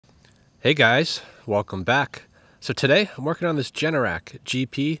Hey guys, welcome back. So today I'm working on this Generac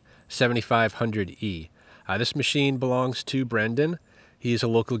GP7500e. This machine belongs to Brendan. He's a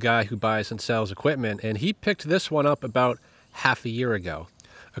local guy who buys and sells equipment, and he picked this one up about half a year ago.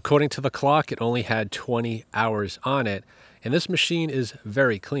 According to the clock, it only had 20 hours on it, and this machine is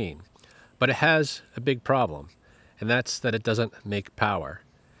very clean. But it has a big problem, and that's that it doesn't make power.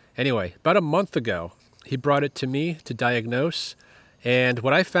 Anyway, about a month ago, he brought it to me to diagnose, and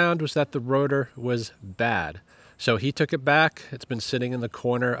what I found was that the rotor was bad. So he took it back. It's been sitting in the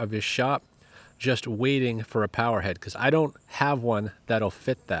corner of his shop just waiting for a power head because I don't have one that'll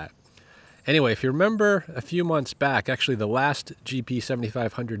fit that. Anyway, if you remember a few months back, actually the last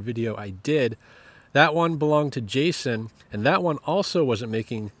GP7500 video I did, that one belonged to Jason, and that one also wasn't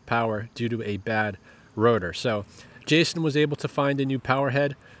making power due to a bad rotor. So Jason was able to find a new power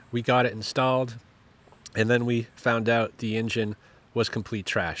head. We got it installed, and then we found out the engine was complete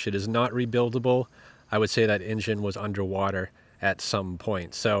trash. It is not rebuildable. I would say that engine was underwater at some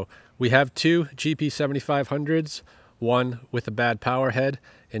point. So we have two GP7500s, one with a bad power head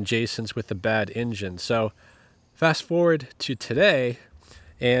and Jason's with a bad engine. So fast forward to today,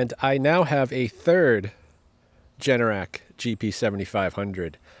 and I now have a third Generac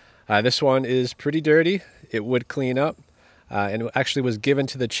GP7500. This one is pretty dirty. It would clean up, and it actually was given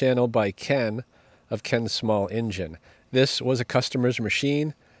to the channel by Ken of Ken's Small Engine. This was a customer's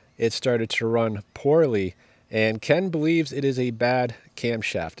machine. It started to run poorly, and Ken believes it is a bad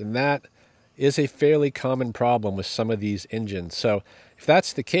camshaft, and that is a fairly common problem with some of these engines. So if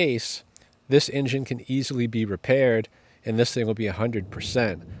that's the case, this engine can easily be repaired, and this thing will be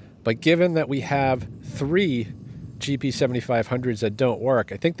 100%. But given that we have three GP7500s that don't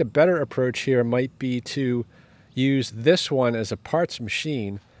work, I think the better approach here might be to use this one as a parts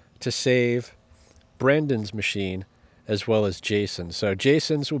machine to save Brendan's machine as well as Jason's. So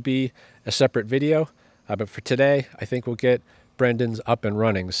Jason's will be a separate video, but for today, I think we'll get Brendan's up and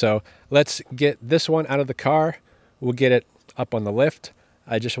running. So let's get this one out of the car. We'll get it up on the lift.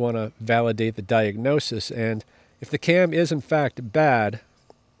 I just want to validate the diagnosis, and if the cam is in fact bad,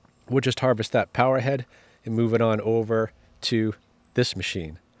 we'll just harvest that power head and move it on over to this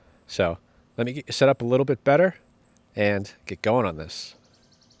machine. So let me get you set up a little bit better and get going on this.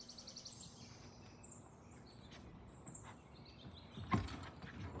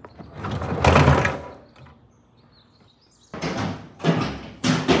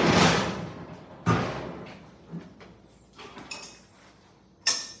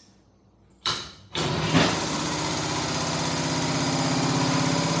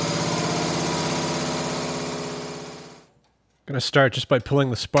 I'm going to start just by pulling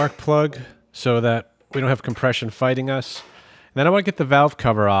the spark plug so that we don't have compression fighting us. And then I want to get the valve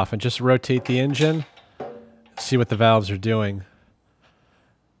cover off and just rotate the engine, see what the valves are doing.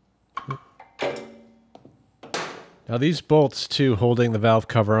 Now these bolts too, holding the valve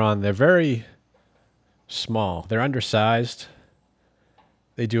cover on, they're very small. They're undersized.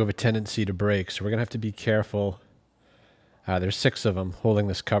 They do have a tendency to break, so we're going to have to be careful. There's 6 of them holding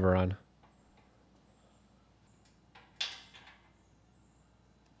this cover on.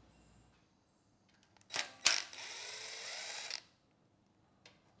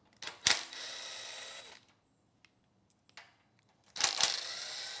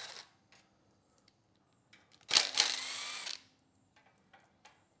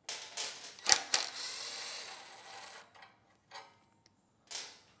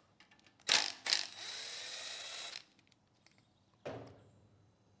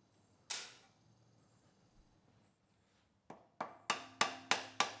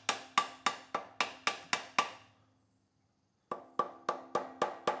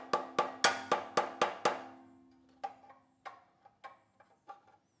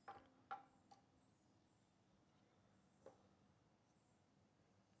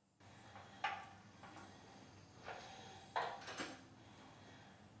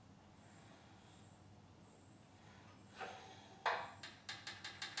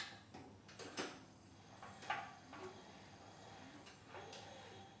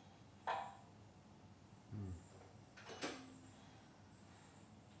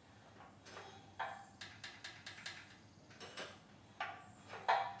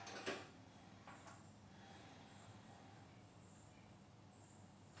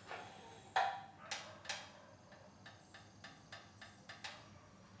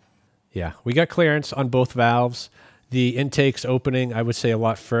 Yeah, we got clearance on both valves. The intake's opening, I would say, a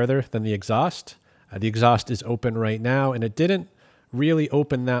lot further than the exhaust. The exhaust is open right now, and it didn't really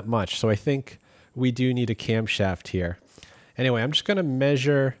open that much, so I think we do need a camshaft here. Anyway, I'm just going to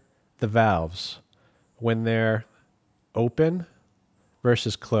measure the valves when they're open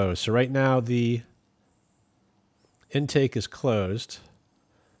versus closed. So right now the intake is closed,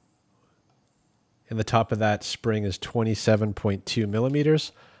 and the top of that spring is 27.2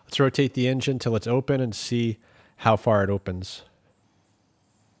 millimeters. Let's rotate the engine till it's open and see how far it opens.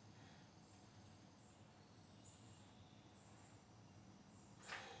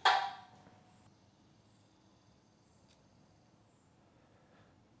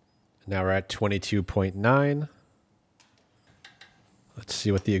 Now we're at 22.9. Let's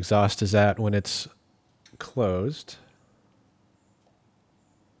see what the exhaust is at when it's closed.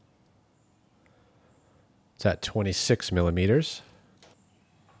 It's at 26 millimeters.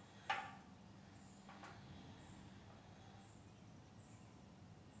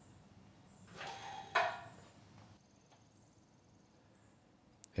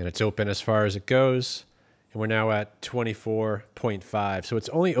 And it's open as far as it goes. And we're now at 24.5. So it's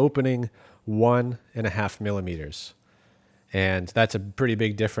only opening 1.5 millimeters. And that's a pretty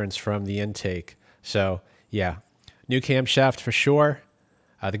big difference from the intake. So yeah, new camshaft for sure.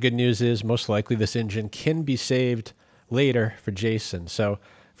 The good news is most likely this engine can be saved later for Jason. So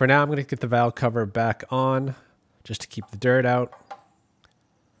for now, I'm going to get the valve cover back on just to keep the dirt out.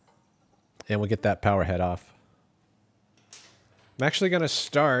 And we'll get that power head off. I'm actually going to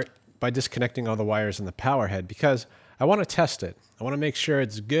start by disconnecting all the wires in the power head because I want to test it. I want to make sure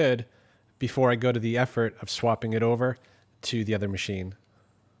it's good before I go to the effort of swapping it over to the other machine.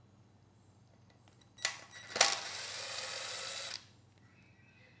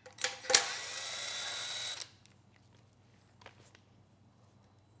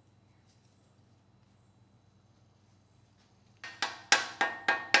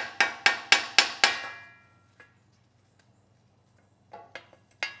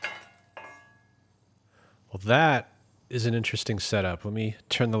 Well, that is an interesting setup. Let me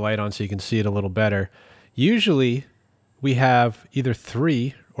turn the light on so you can see it a little better. Usually, we have either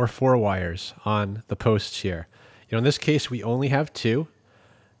 3 or 4 wires on the posts here. You know, in this case, we only have 2.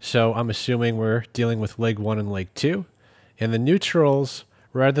 So I'm assuming we're dealing with leg 1 and leg 2. And the neutrals,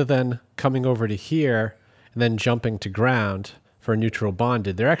 rather than coming over to here and then jumping to ground for neutral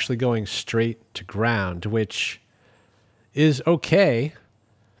bonded, they're actually going straight to ground, which is okay.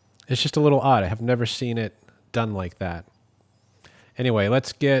 It's just a little odd. I have never seen it done like that. Anyway,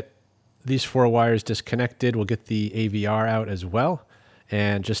 let's get these 4 wires disconnected. We'll get the AVR out as well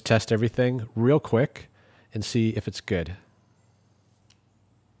and just test everything real quick and see if it's good.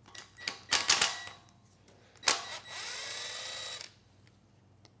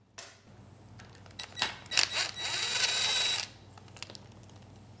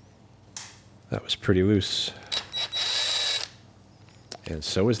 That was pretty loose. And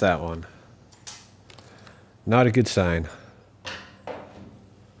so is that one. Not a good sign.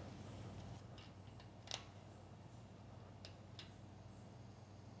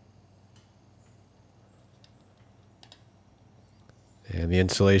 And the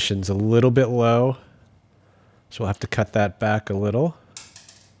insulation's a little bit low, so we'll have to cut that back a little.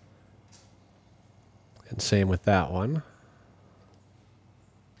 And same with that one.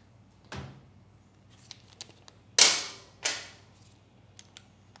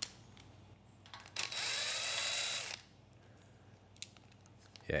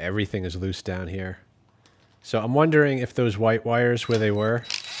 Yeah, everything is loose down here. So I'm wondering if those white wires where they were,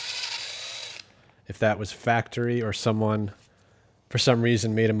 if that was factory or someone for some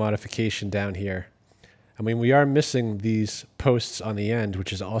reason made a modification down here. I mean, we are missing these posts on the end,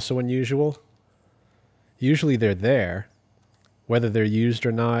 which is also unusual. Usually they're there. Whether they're used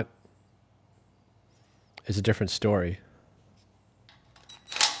or not is a different story.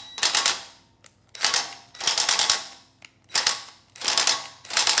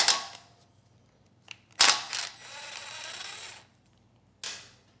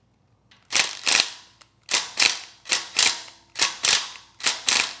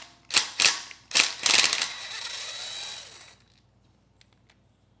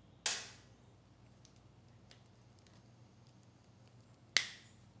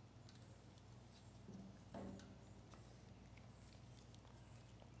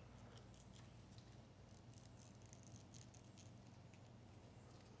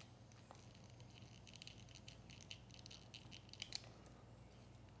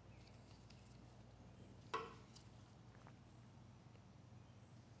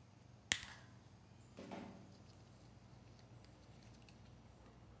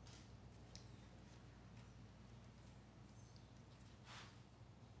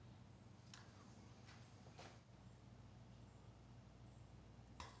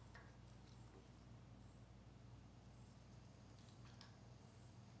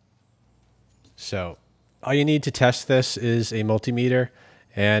 So All you need to test this is a multimeter,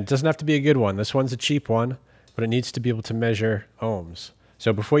 and it doesn't have to be a good one. This one's a cheap one, but it needs to be able to measure ohms.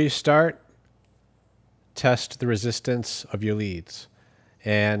 So before you start, test the resistance of your leads.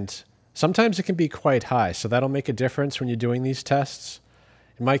 And sometimes it can be quite high, so that'll make a difference when you're doing these tests.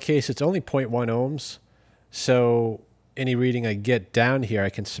 In my case, it's only 0.1 ohms, so any reading I get down here, I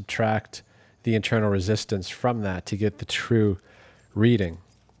can subtract the internal resistance from that to get the true reading.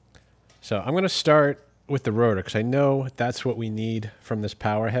 So I'm going to start with the rotor because I know that's what we need from this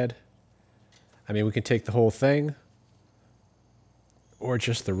power head. I mean, we can take the whole thing or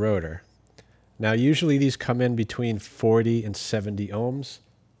just the rotor. Now, usually these come in between 40 and 70 ohms.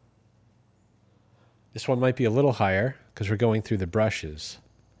 This one might be a little higher because we're going through the brushes.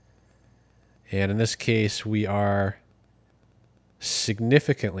 And in this case, we are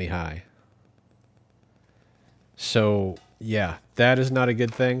significantly high. So, yeah, that is not a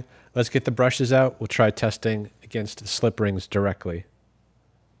good thing. Let's get the brushes out. We'll try testing against the slip rings directly.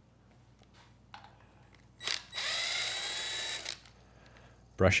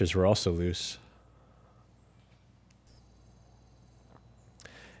 Brushes were also loose.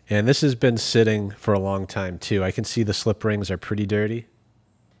 And this has been sitting for a long time too. I can see the slip rings are pretty dirty.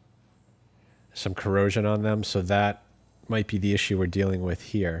 Some corrosion on them, so that might be the issue we're dealing with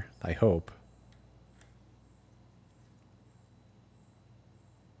here, I hope.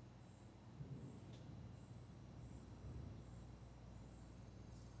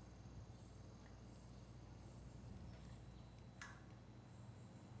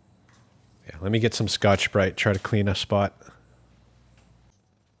 Yeah, let me get some Scotch-Brite, try to clean a spot.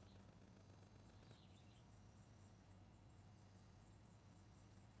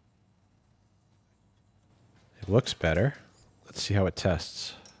 It looks better. Let's see how it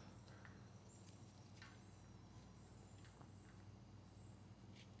tests.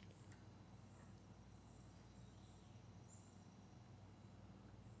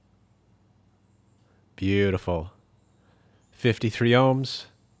 Beautiful. 53 ohms.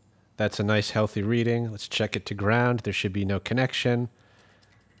 That's a nice healthy reading. Let's check it to ground. There should be no connection.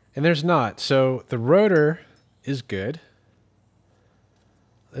 And there's not. So the rotor is good.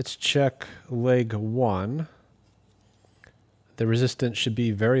 Let's check leg 1. The resistance should be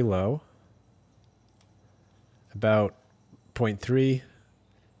very low, about 0.3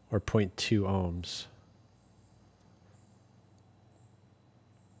 or 0.2 ohms.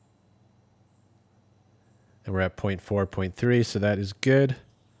 And we're at 0.4, 0.3, so that is good.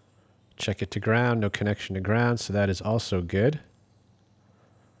 Check it to ground, no connection to ground, so that is also good.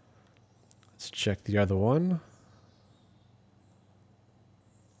 Let's check the other one.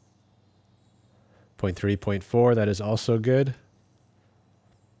 0.3, 0.4, that is also good.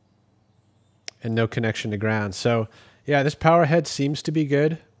 And no connection to ground. So, yeah, this power head seems to be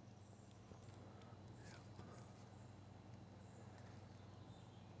good.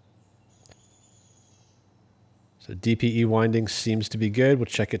 So DPE winding seems to be good. We'll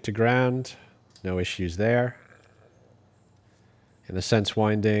check it to ground. No issues there. And the sense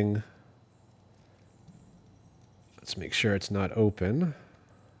winding, let's make sure it's not open.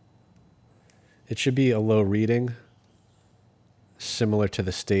 It should be a low reading, similar to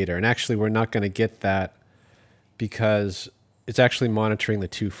the stator. And actually, we're not going to get that because it's actually monitoring the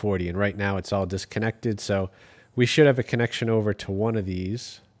 240. And right now, it's all disconnected. So we should have a connection over to one of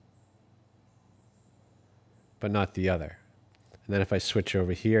these, but not the other. And then if I switch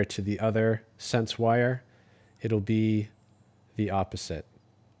over here to the other sense wire, it'll be the opposite,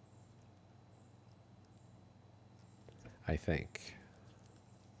 I think.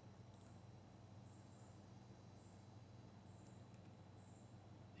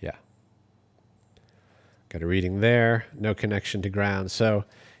 Yeah. Got a reading there, no connection to ground. So,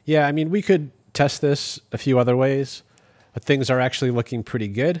 yeah, I mean, we could test this a few other ways, but things are actually looking pretty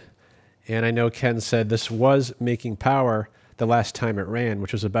good. And I know Ken said this was making power the last time it ran,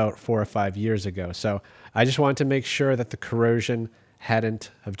 which was about 4 or 5 years ago. So I just wanted to make sure that the corrosion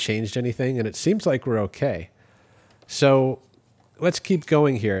hadn't have changed anything, and it seems like we're okay. So let's keep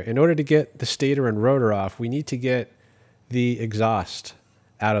going here. In order to get the stator and rotor off, we need to get the exhaust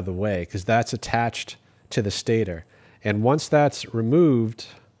out of the way because that's attached to the stator. And once that's removed,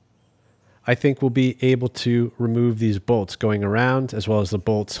 I think we'll be able to remove these bolts going around as well as the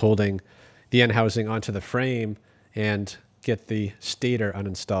bolts holding the end housing onto the frame and get the stator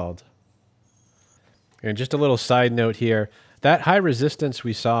uninstalled. And just a little side note here, that high resistance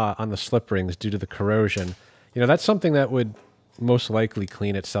we saw on the slip rings due to the corrosion, you know, that's something that would most likely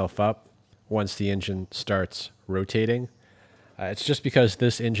clean itself up once the engine starts rotating. It's just because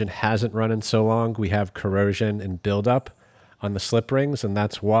this engine hasn't run in so long, we have corrosion and buildup on the slip rings, and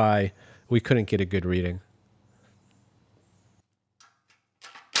that's why we couldn't get a good reading.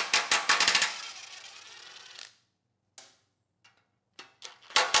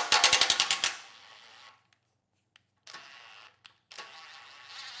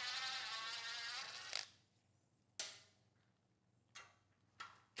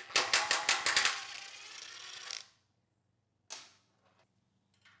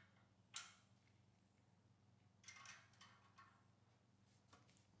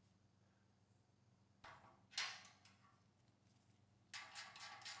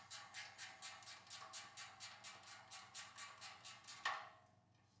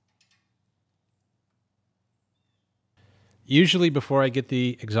 Usually before I get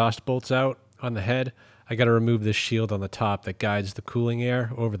the exhaust bolts out on the head, I got to remove this shield on the top that guides the cooling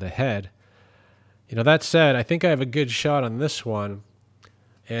air over the head. You know, that said, I think I have a good shot on this one,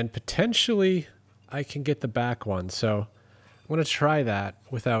 and potentially I can get the back one. So I'm going to try that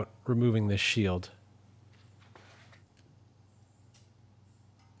without removing this shield.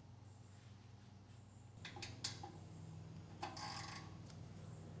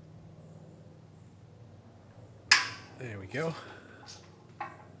 There we go.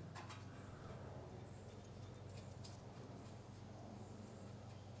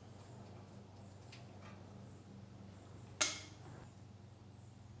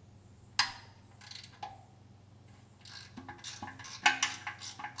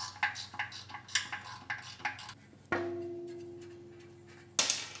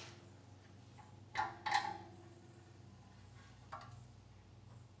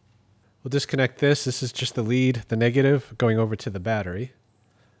 We'll disconnect this. This is just the lead, the negative, going over to the battery,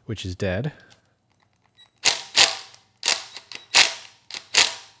 which is dead.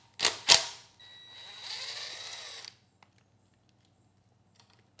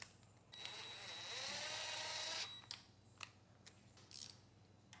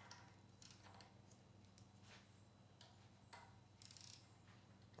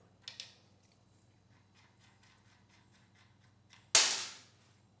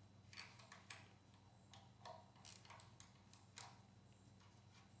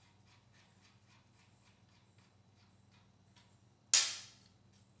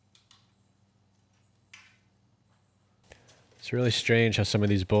 It's really strange how some of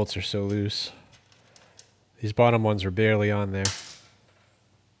these bolts are so loose. These bottom ones are barely on there.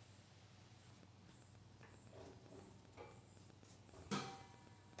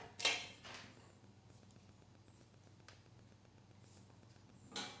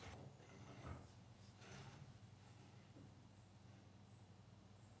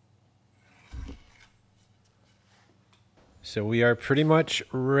 So we are pretty much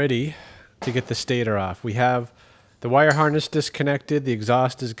ready to get the stator off. We have the wire harness disconnected, the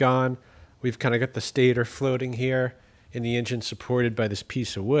exhaust is gone. We've kind of got the stator floating here and the engine supported by this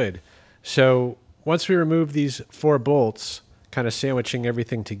piece of wood. So once we remove these 4 bolts, kind of sandwiching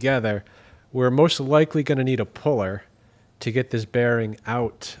everything together, we're most likely going to need a puller to get this bearing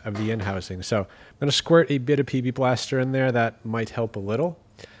out of the end housing. So I'm going to squirt a bit of PB Blaster in there. That might help a little,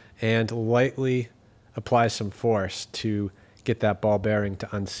 and lightly apply some force to get that ball bearing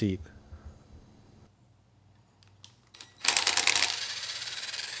to unseat.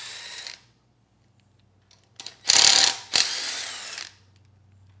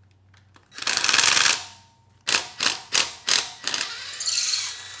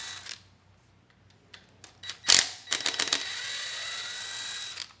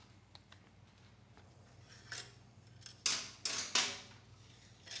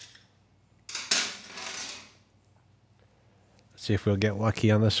 See if we'll get lucky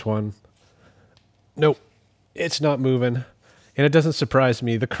on this one. Nope, it's not moving. And it doesn't surprise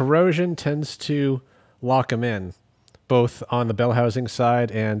me. The corrosion tends to lock them in, both on the bell housing side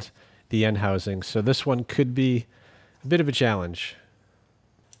and the end housing. So this one could be a bit of a challenge.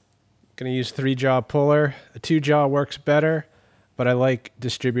 Going to use 3-jaw puller. A 2-jaw works better, but I like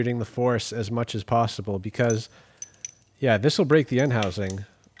distributing the force as much as possible because, yeah, this will break the end housing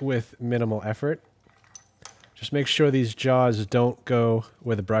with minimal effort. Just make sure these jaws don't go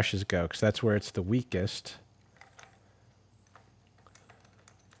where the brushes go, because that's where it's the weakest.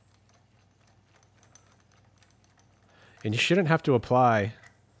 And you shouldn't have to apply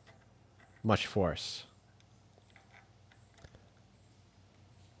much force.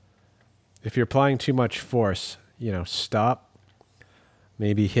 If you're applying too much force, you know, stop.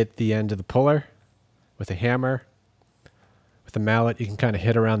 Maybe hit the end of the puller with a hammer. With a mallet, you can kind of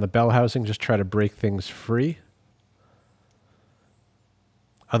hit around the bell housing, just try to break things free.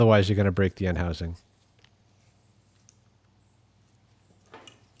 Otherwise, you're going to break the end housing.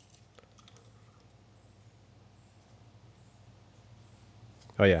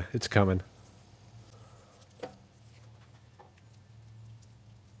 Oh yeah, it's coming.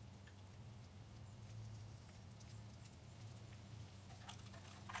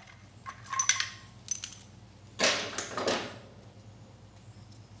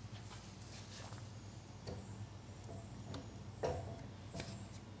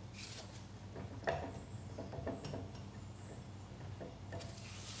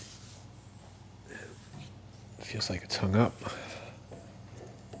 Feels like it's hung up.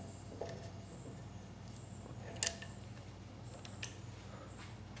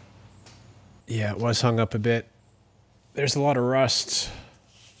 Yeah, it was hung up a bit. There's a lot of rust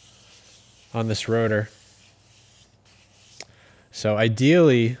on this rotor. So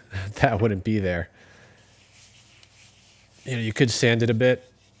ideally, that wouldn't be there. You know, you could sand it a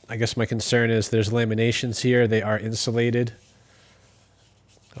bit. I guess my concern is there's laminations here. They are insulated.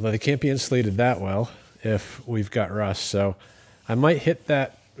 Although they can't be insulated that well if we've got rust. So I might hit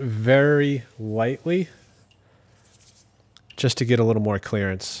that very lightly just to get a little more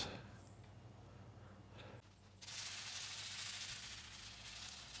clearance.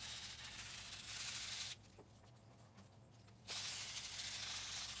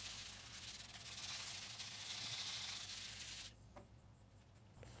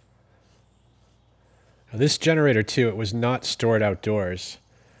 Now this generator too, it was not stored outdoors,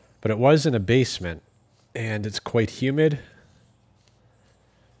 but it was in a basement and it's quite humid.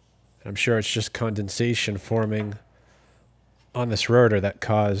 I'm sure it's just condensation forming on this rotor that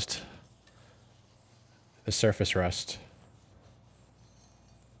caused the surface rust.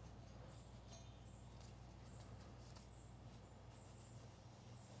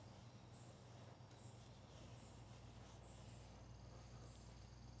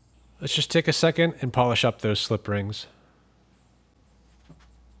 Let's just take a second and polish up those slip rings.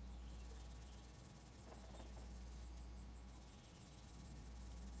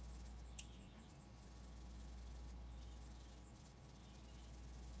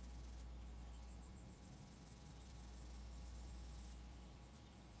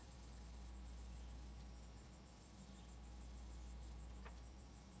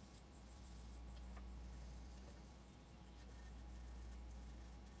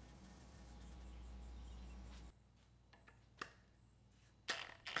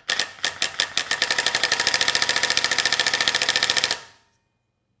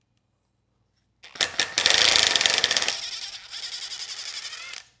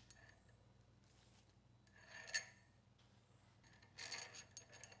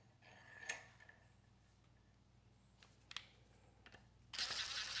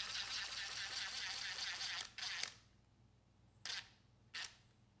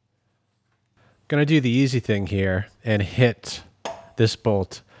 Gonna do the easy thing here and hit this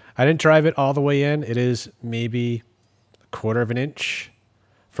bolt. I didn't drive it all the way in. It is maybe 1/4 of an inch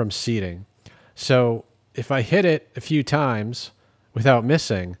from seating. So if I hit it a few times without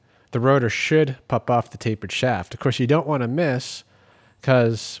missing, the rotor should pop off the tapered shaft. Of course, you don't want to miss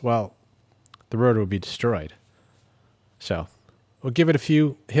because, well, the rotor will be destroyed. So we'll give it a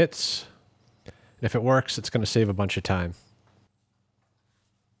few hits. And if it works, it's going to save a bunch of time.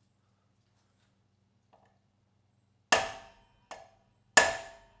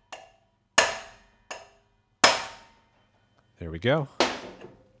 There we go.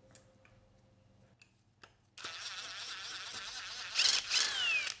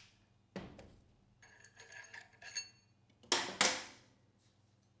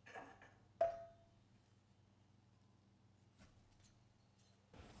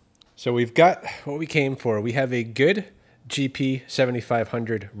 So we've got what we came for. We have a good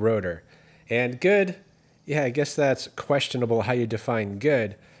GP7500 rotor. And good, yeah, I guess that's questionable how you define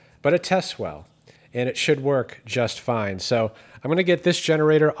good, but it tests well. And it should work just fine. So I'm going to get this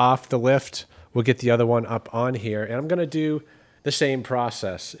generator off the lift. We'll get the other one up on here. And I'm going to do the same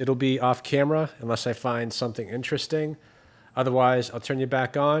process. It'll be off camera unless I find something interesting. Otherwise, I'll turn you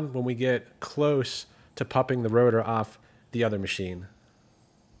back on when we get close to popping the rotor off the other machine.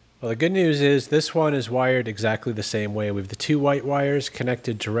 Well, the good news is this one is wired exactly the same way. We have the 2 white wires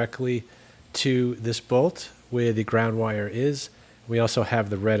connected directly to this bolt where the ground wire is. We also have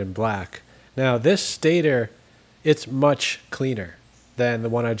the red and black. Now this stator, it's much cleaner than the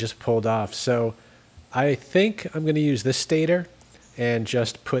one I just pulled off. So I think I'm going to use this stator and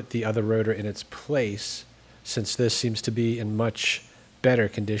just put the other rotor in its place since this seems to be in much better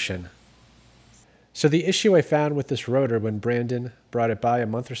condition. So the issue I found with this rotor when Brandon brought it by a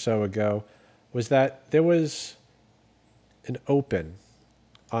month or so ago was that there was an open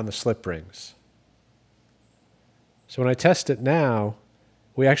on the slip rings. So when I test it now,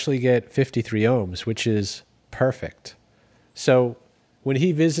 we actually get 53 ohms, which is perfect. So when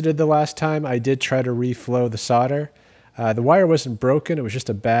he visited the last time, I did try to reflow the solder. The wire wasn't broken. It was just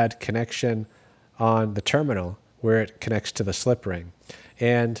a bad connection on the terminal where it connects to the slip ring.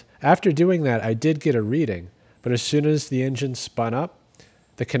 And after doing that, I did get a reading. But as soon as the engine spun up,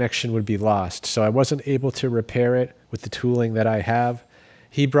 the connection would be lost. So I wasn't able to repair it with the tooling that I have.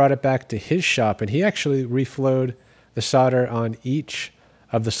 He brought it back to his shop, and he actually reflowed the solder on each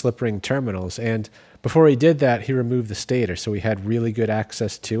of the slip ring terminals. And before he did that, he removed the stator, so we had really good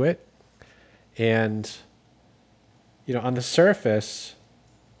access to it. And, you know, on the surface,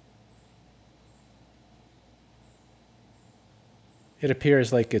 it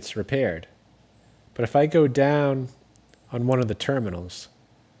appears like it's repaired. But if I go down on one of the terminals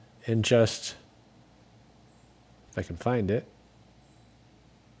and just, if I can find it,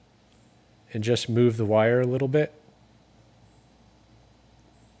 and just move the wire a little bit.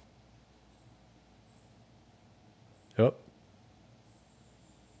 Oh.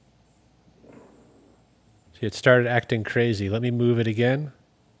 See, it started acting crazy. Let me move it again.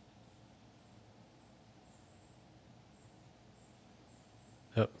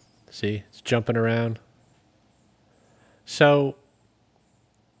 Oh, see, it's jumping around. So,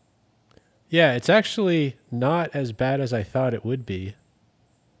 yeah, it's actually not as bad as I thought it would be.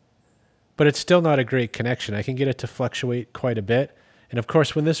 But it's still not a great connection. I can get it to fluctuate quite a bit. And of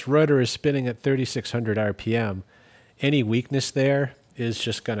course, when this rotor is spinning at 3600 RPM, any weakness there is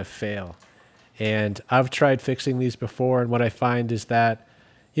just going to fail. And I've tried fixing these before, and what I find is that,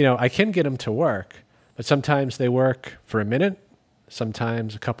 you know, I can get them to work, but sometimes they work for a minute,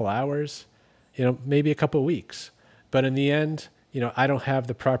 sometimes a couple hours, you know, maybe a couple weeks. But in the end, you know, I don't have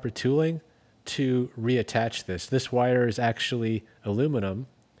the proper tooling to reattach this. This wire is actually aluminum,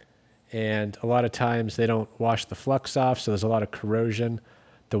 and a lot of times they don't wash the flux off, so there's a lot of corrosion.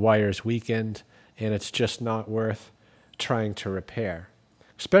 The wire's weakened, and it's just not worth trying to repair,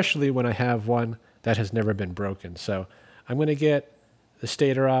 especially when I have one that has never been broken. So I'm going to get the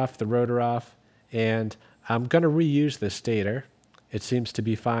stator off, the rotor off, and I'm going to reuse this stator. It seems to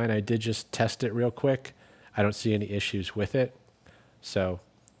be fine. I did just test it real quick. I don't see any issues with it. So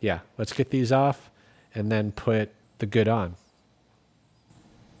yeah, let's get these off and then put the good on.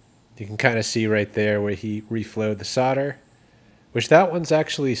 You can kind of see right there where he reflowed the solder, which that one's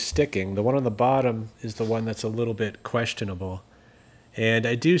actually sticking. The one on the bottom is the one that's a little bit questionable. And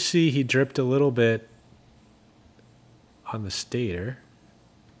I do see he dripped a little bit on the stator,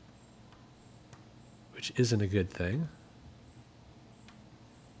 which isn't a good thing.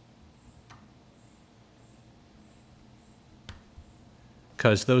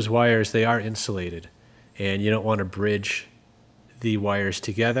 Because those wires, they are insulated, and you don't want to bridge the wires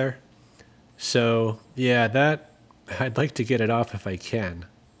together. So yeah, that, I'd like to get it off if I can.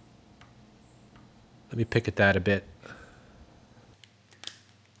 Let me pick at that a bit.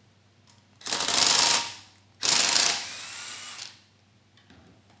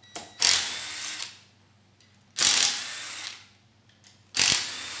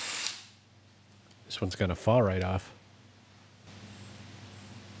 This one's gonna fall right off.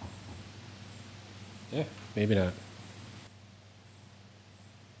 Yeah, maybe not.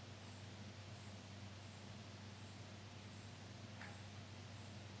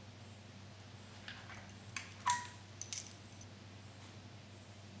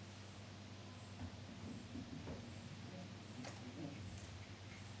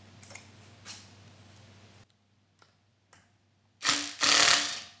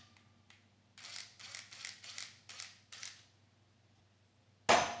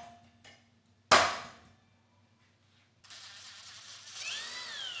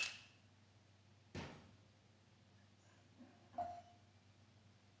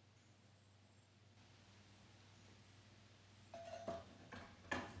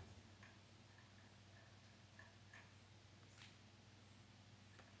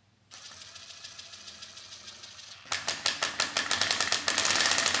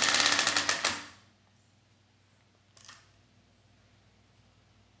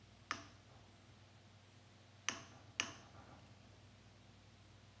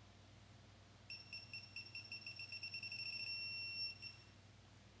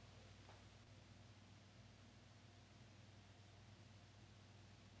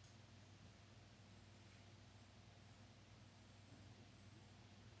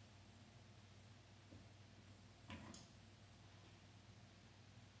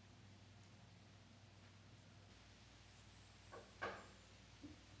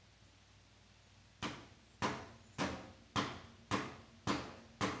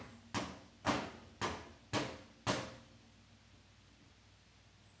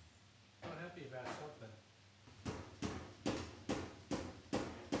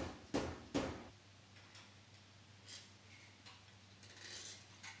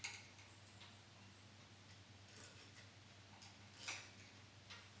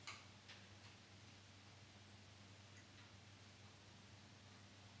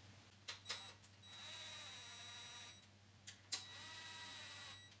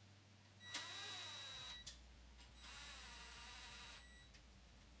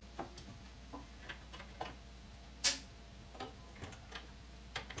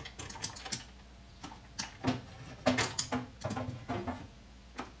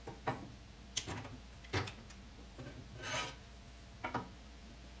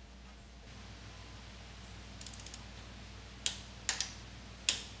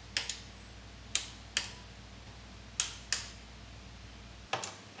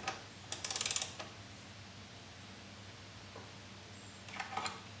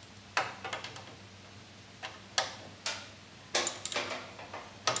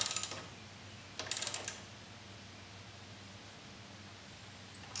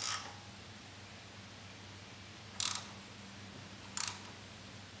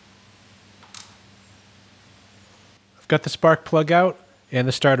 Got the spark plug out and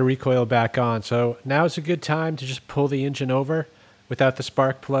the starter recoil back on. So now's a good time to just pull the engine over. Without the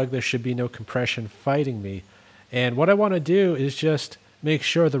spark plug, there should be no compression fighting me. And what I want to do is just make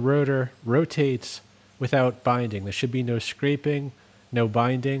sure the rotor rotates without binding. There should be no scraping, no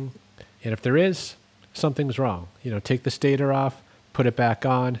binding. And if there is, something's wrong. You know, take the stator off, put it back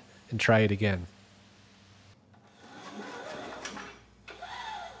on, and try it again.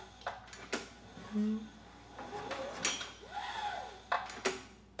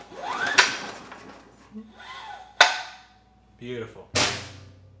 Beautiful.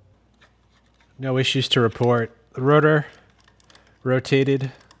 No issues to report. The rotor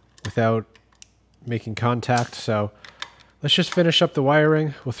rotated without making contact, so let's just finish up the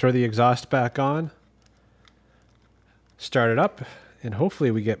wiring. We'll throw the exhaust back on, start it up, and hopefully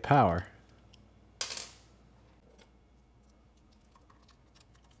we get power.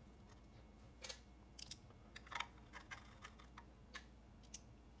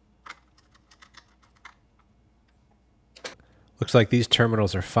 Looks like these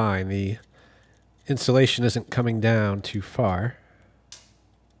terminals are fine. The insulation isn't coming down too far.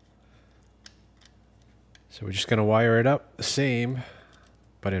 So we're just going to wire it up the same,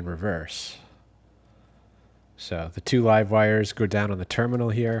 but in reverse. So the two live wires go down on the terminal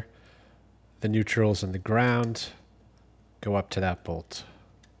here. The neutrals and the ground go up to that bolt.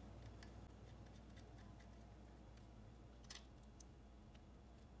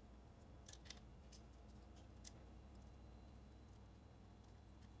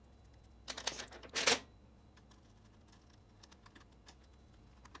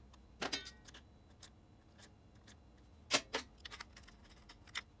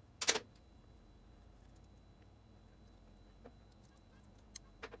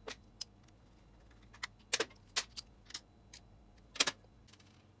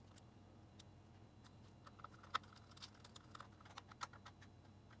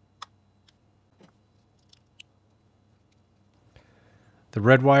 The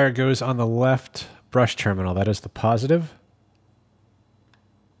red wire goes on the left brush terminal. That is the positive.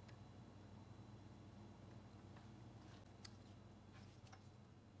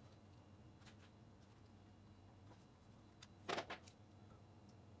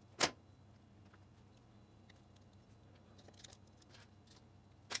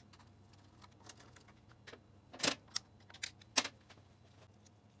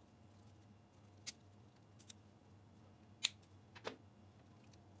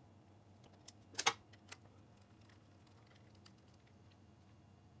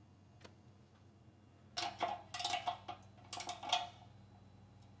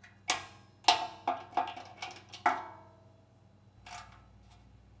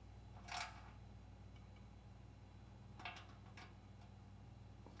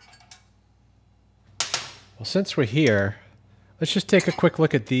 Well, since we're here, let's just take a quick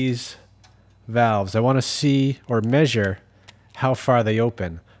look at these valves. I want to see or measure how far they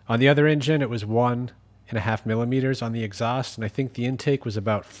open. On the other engine, it was 1.5 millimeters on the exhaust, and I think the intake was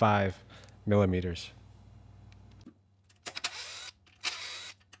about 5 millimeters.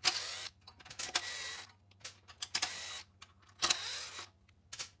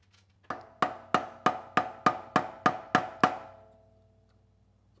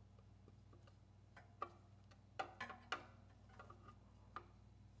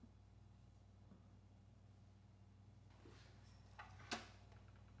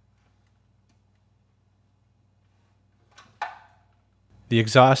 The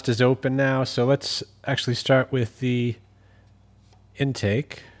exhaust is open now, so let's actually start with the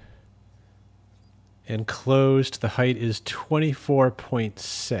intake. And closed, the height is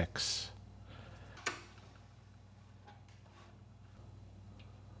 24.6.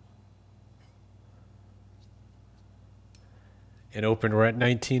 And open, we're at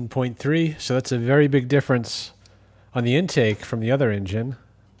 19.3, so that's a very big difference on the intake from the other engine.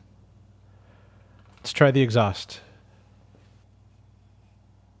 Let's try the exhaust.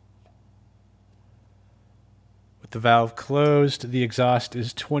 The valve closed, the exhaust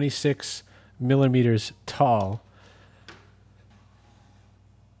is 26 millimeters tall.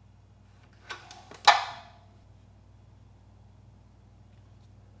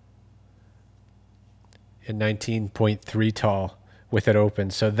 And 19.3 tall with it open.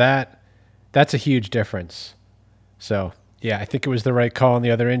 So that's a huge difference. So yeah, I think it was the right call on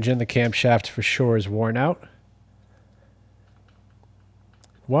the other engine. The camshaft for sure is worn out.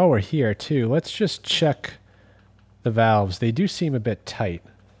 While we're here too, let's just check the valves. They do seem a bit tight.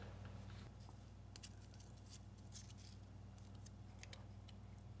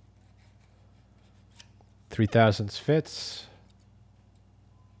 Three thousandths fits.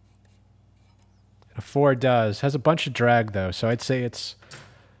 A 4 does. Has a bunch of drag though, so I'd say it's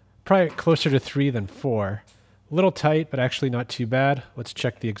probably closer to 3 than 4. A little tight, but actually not too bad. Let's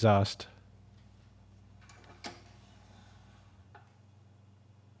check the exhaust.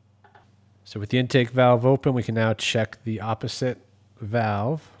 So with the intake valve open, we can now check the opposite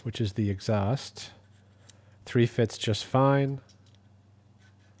valve, which is the exhaust. 3 fits just fine.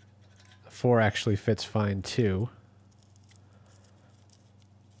 4 actually fits fine too.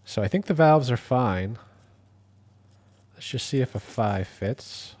 So I think the valves are fine. Let's just see if a 5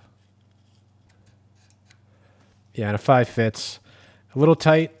 fits. Yeah, and a 5 fits. A little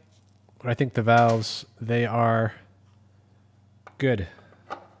tight, but I think the valves, they are good.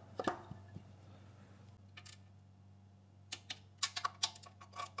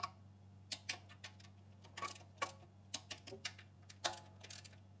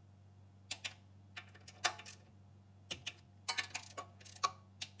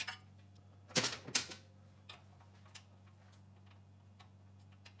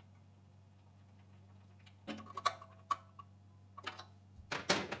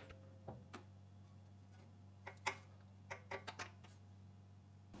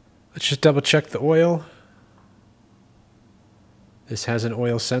 Let's just double check the oil. This has an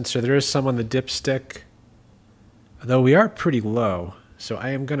oil sensor. There is some on the dipstick, though we are pretty low, so I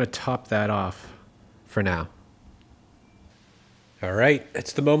am going to top that off for now. All right,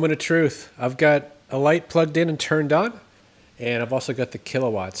 it's the moment of truth. I've got a light plugged in and turned on, and I've also got the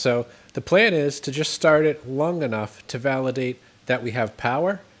kilowatt. So the plan is to just start it long enough to validate that we have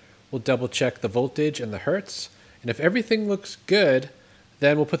power. We'll double check the voltage and the hertz, and if everything looks good,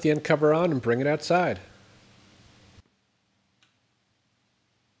 then we'll put the end cover on and bring it outside.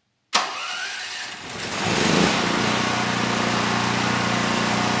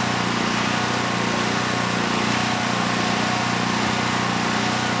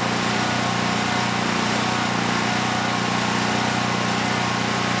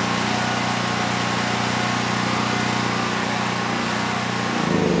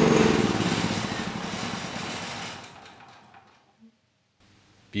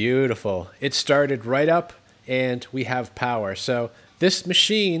 Beautiful. It started right up and we have power. So this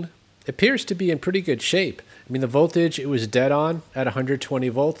machine appears to be in pretty good shape. I mean, the voltage, it was dead on at 120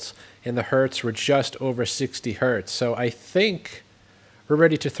 volts and the hertz were just over 60 hertz. So I think we're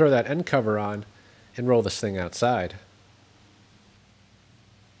ready to throw that end cover on and roll this thing outside.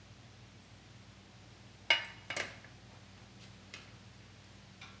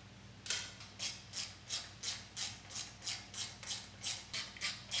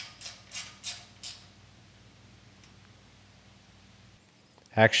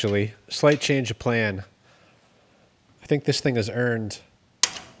 Actually, slight change of plan. I think this thing has earned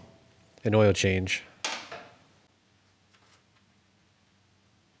an oil change.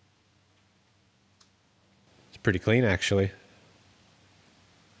 It's pretty clean, actually.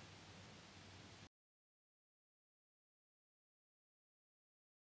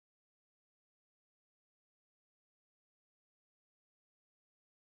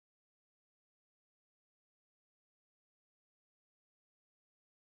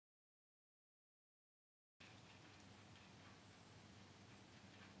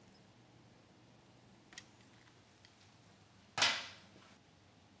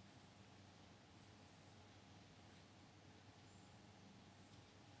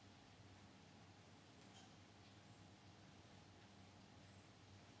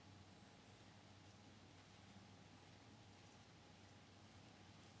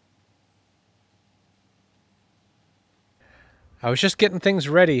 I was just getting things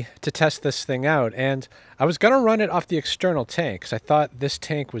ready to test this thing out, and I was going to run it off the external tank because I thought this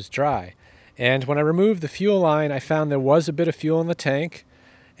tank was dry. And when I removed the fuel line, I found there was a bit of fuel in the tank,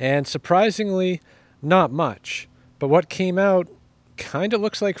 and surprisingly, not much. But what came out kind of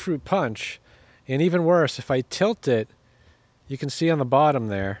looks like fruit punch, and even worse, if I tilt it, you can see on the bottom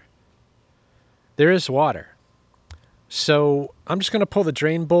there is water. So I'm just going to pull the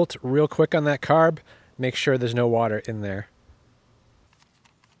drain bolt real quick on that carb, make sure there's no water in there.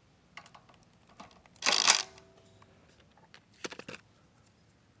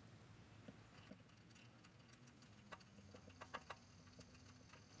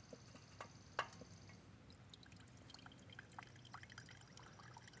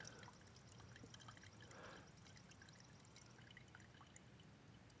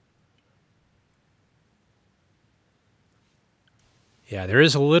 Yeah, there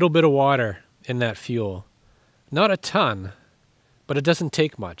is a little bit of water in that fuel. Not a ton, but it doesn't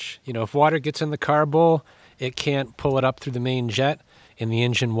take much. You know, if water gets in the carb bowl, it can't pull it up through the main jet and the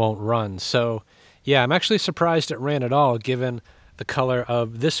engine won't run. So yeah, I'm actually surprised it ran at all given the color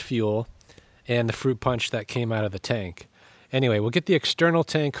of this fuel and the fruit punch that came out of the tank. Anyway, we'll get the external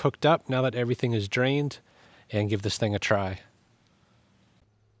tank hooked up now that everything is drained and give this thing a try.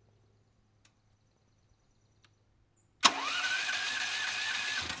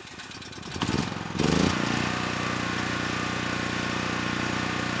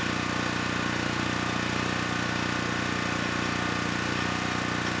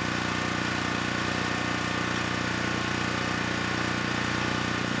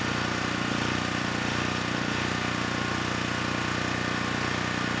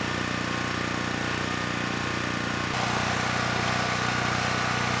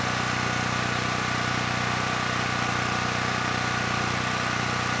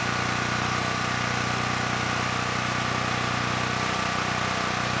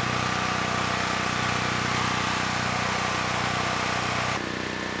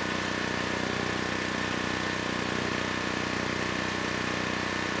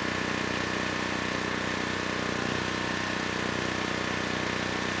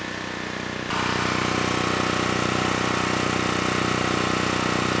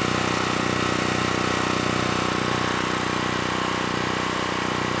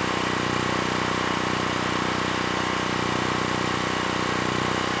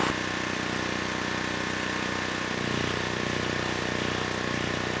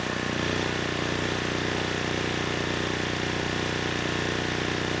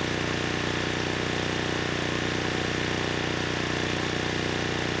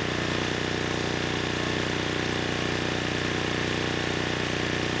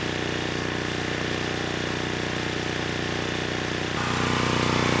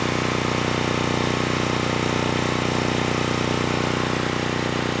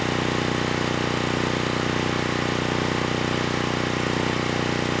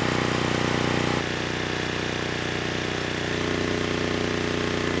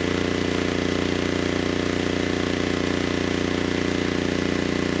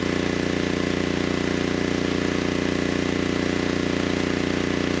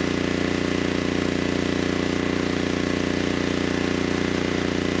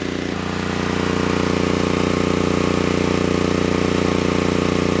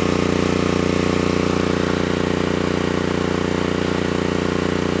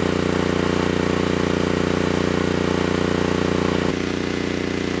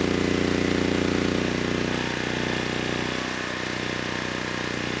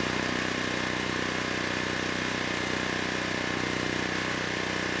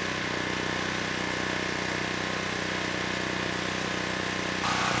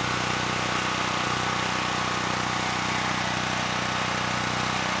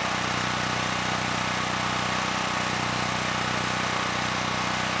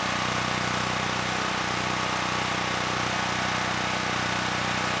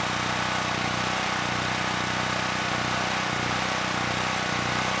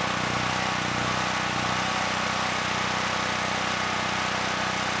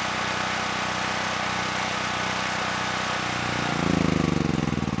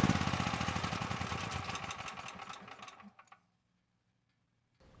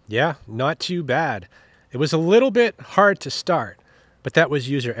 Yeah, not too bad. It was a little bit hard to start, but that was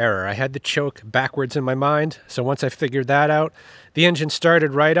user error. I had the choke backwards in my mind, so once I figured that out, the engine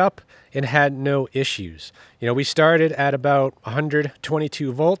started right up and had no issues. You know, we started at about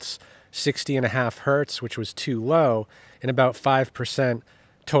 122 volts, 60.5 hertz, which was too low, and about 5%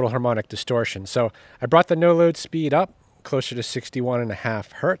 total harmonic distortion. So I brought the no-load speed up closer to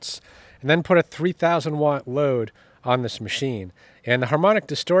 61.5 hertz, and then put a 3,000 watt load on this machine. And the harmonic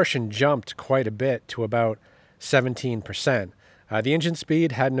distortion jumped quite a bit to about 17%. The engine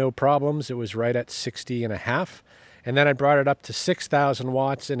speed had no problems. It was right at 60.5. And then I brought it up to 6,000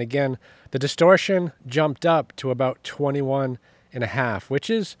 watts. And again, the distortion jumped up to about 21.5, which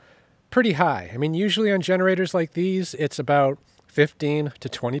is pretty high. I mean, usually on generators like these, it's about 15 to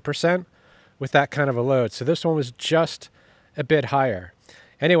 20% with that kind of a load. So this one was just a bit higher.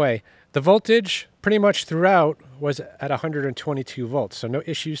 Anyway, the voltage pretty much throughout was at 122 volts, so no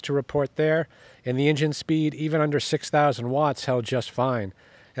issues to report there. And the engine speed, even under 6,000 watts, held just fine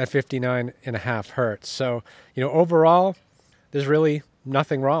at 59.5 hertz. So, you know, overall, there's really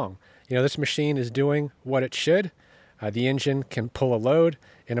nothing wrong. You know, this machine is doing what it should. The engine can pull a load,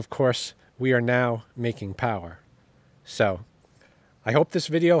 and of course, we are now making power. So, I hope this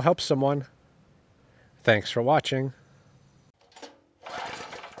video helps someone. Thanks for watching.